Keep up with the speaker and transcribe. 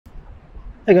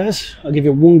Hey guys, I'll give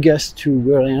you one guess to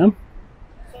where I am.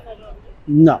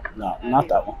 No, not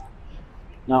that one.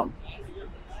 No,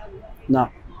 no.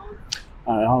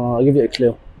 Alright, hold on, I'll give you a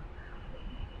clue.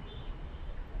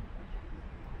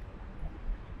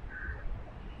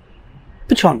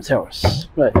 Petronas Towers.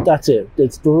 Right, that's it.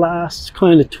 It's the last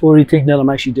kind of toury thing that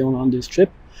I'm actually doing on this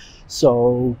trip.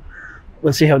 So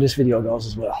we'll see how this video goes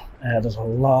as well. There's a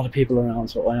lot of people around,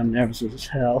 so I am nervous as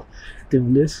hell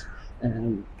doing this.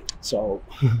 So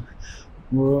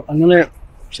I'm gonna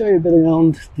show you a bit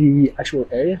around the actual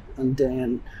area, and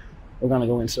then we're gonna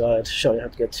go inside, show you how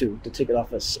to get to the ticket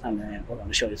office, and then we're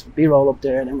gonna show you some B-roll up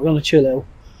there, and then we're gonna chill out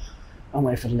and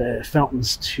wait for the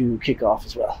fountains to kick off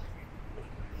as well.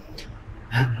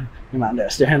 Your man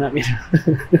there staring at me.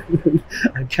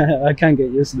 I can't get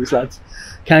used to this, lads.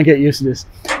 Can't get used to this.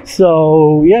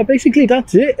 So yeah, basically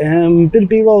that's it. Bit of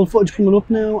B-roll footage coming up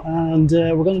now, and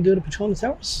we're gonna do the Petronas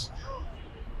Towers.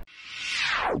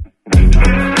 You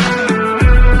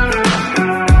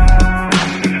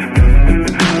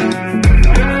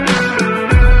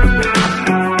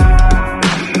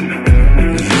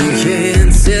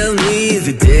can't tell me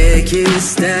the deck is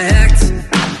stacked.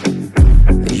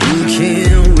 You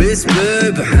can't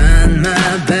whisper behind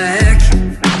my back.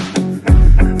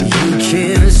 You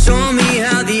can't show me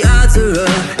how the odds are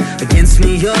up against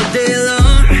me all day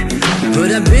long.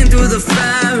 But I've been through the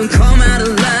fire and come out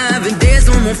alive, and there's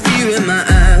no more fear in my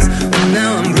eyes. Oh,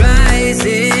 now I'm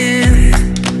rising,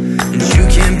 and you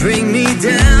can't bring me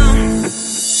down.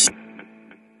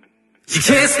 You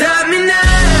can't stop me now.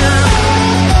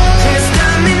 Can't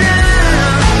stop me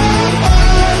now.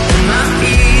 And my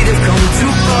feet have come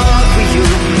too far for you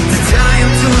to tie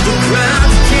them to the ground.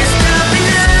 You can't stop me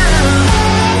now.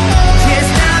 Can't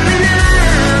stop me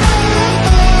now.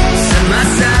 Set my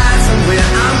sights on where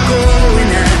I'm going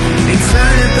at, and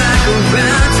turn it back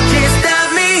around. You can't stop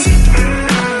me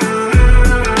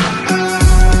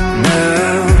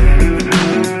now.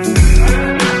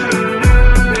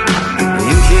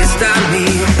 You can't stop me.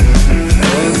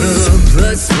 All the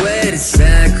blood, sweat, and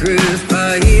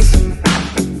sacrifice.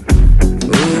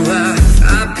 Oh, I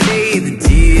paid the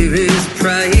dearest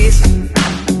price.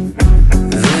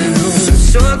 There no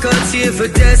shortcuts here for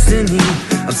destiny.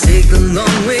 I'll take the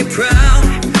long way proud.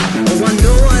 Oh, I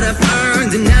know what I've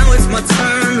earned, and now it's my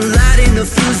turn. Lighting the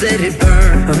fuse, let it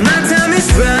burn. My time is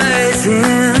rising,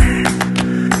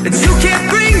 and you can't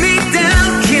bring me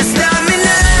down. Can't stop me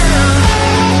now.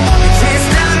 You can't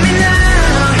stop me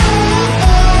now.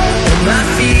 And my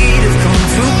feet have come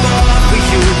too far for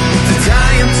you to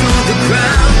tie them to the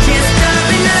ground. Can't stop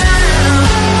me now.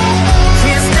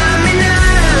 Can't stop me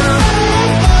now.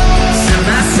 Set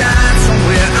my sights on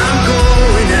where I'm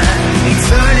going at, and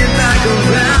turn it back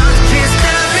around. Can't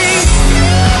stop me.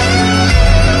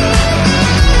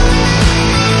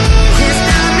 Can't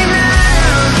stop me now.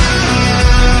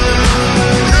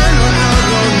 No, no, no,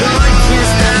 no, no, you can't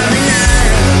stop me now.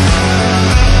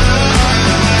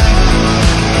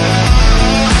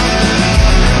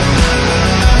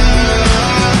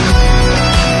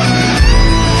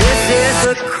 This is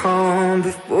the calm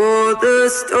before the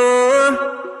storm.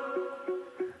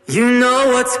 You know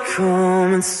what's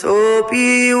coming, so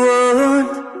be warned.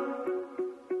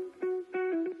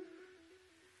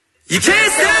 You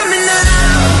can't stop me now.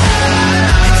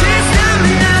 You can't stop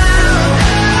me now.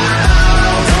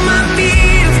 Though my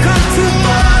feet have come too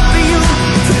far for you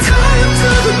to tie them to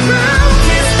the ground.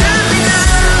 Can't stop me now.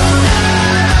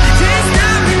 You can't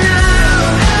stop me now.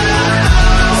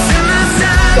 Set my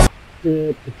sights.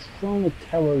 The Petronas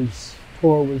Towers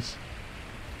tour was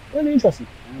really interesting.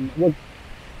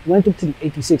 Went up to the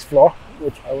 86th floor,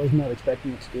 which I was not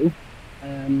expecting it to do,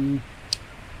 and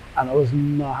I was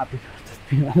not happy with it,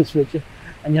 to be honest with you.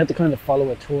 And you had to kind of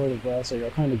follow a tour as well, so you're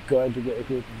kind of guided with a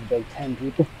group of about 10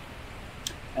 people,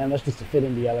 and that's just to fit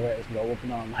in the elevators and go up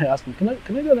and on. I asked them, can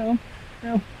I go down?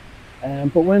 No.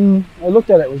 But when I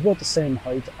looked at it, it was about the same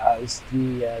height as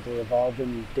the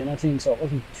revolving dinner thing, so it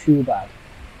wasn't too bad.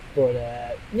 But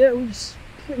yeah, it was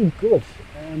pretty good.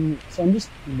 So I'm just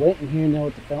waiting here now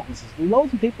at the fountains. There's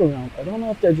loads of people around. I don't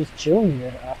know if they're just chilling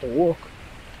here after work,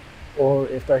 or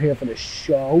if they're here for the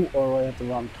show, or I have the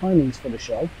wrong timings for the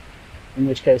show, in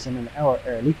which case I'm an hour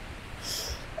early.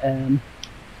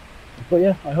 But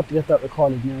yeah, I hope to get that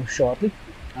recorded now shortly.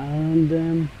 And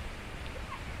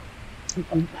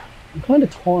I'm kind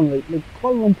of torn. Like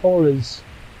Kuala Lumpur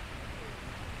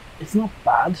it's not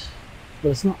bad, but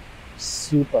it's not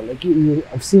super. Like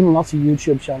I've seen lots of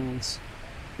YouTube channels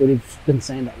where they've been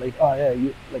saying that, like, oh yeah,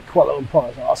 like Kuala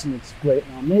Lumpur is awesome, it's great.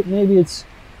 Now maybe it's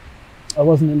I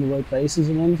wasn't in the right places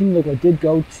or anything. Like I did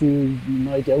go to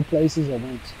night out places. I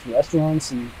went to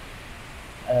restaurants and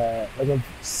Like I've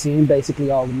seen basically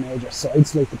all the major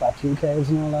sites, like the Batu caves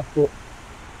and all that, but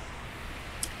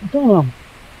I don't know.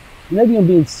 Maybe I'm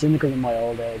being cynical in my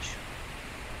old age.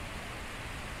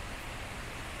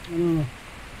 I don't know.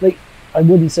 Like, I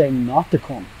wouldn't say not to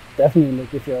come. Definitely,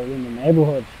 like if you're in the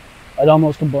neighbourhood, I'd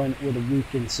almost combine it with a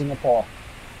week in Singapore.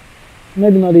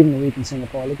 Maybe not even a week in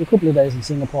Singapore, like a couple of days in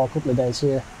Singapore, a couple of days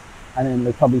here, and then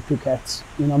like probably Phuket.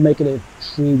 You know, make it a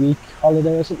 3-week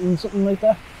holiday or something like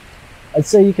that. I'd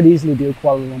say you could easily do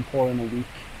Kuala Lumpur in a week.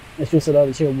 It's just that I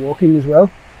was here working as well,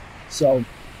 so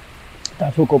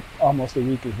that took up almost a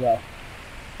week as well.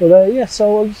 But yeah,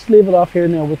 so I'll just leave it off here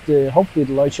now with the hopefully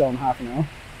the light show in half an hour.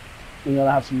 I'm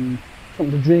gonna have something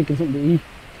to drink and something to eat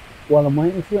while I'm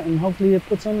waiting for it, and hopefully it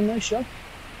puts on a nice show.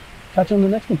 Catch you on the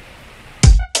next one.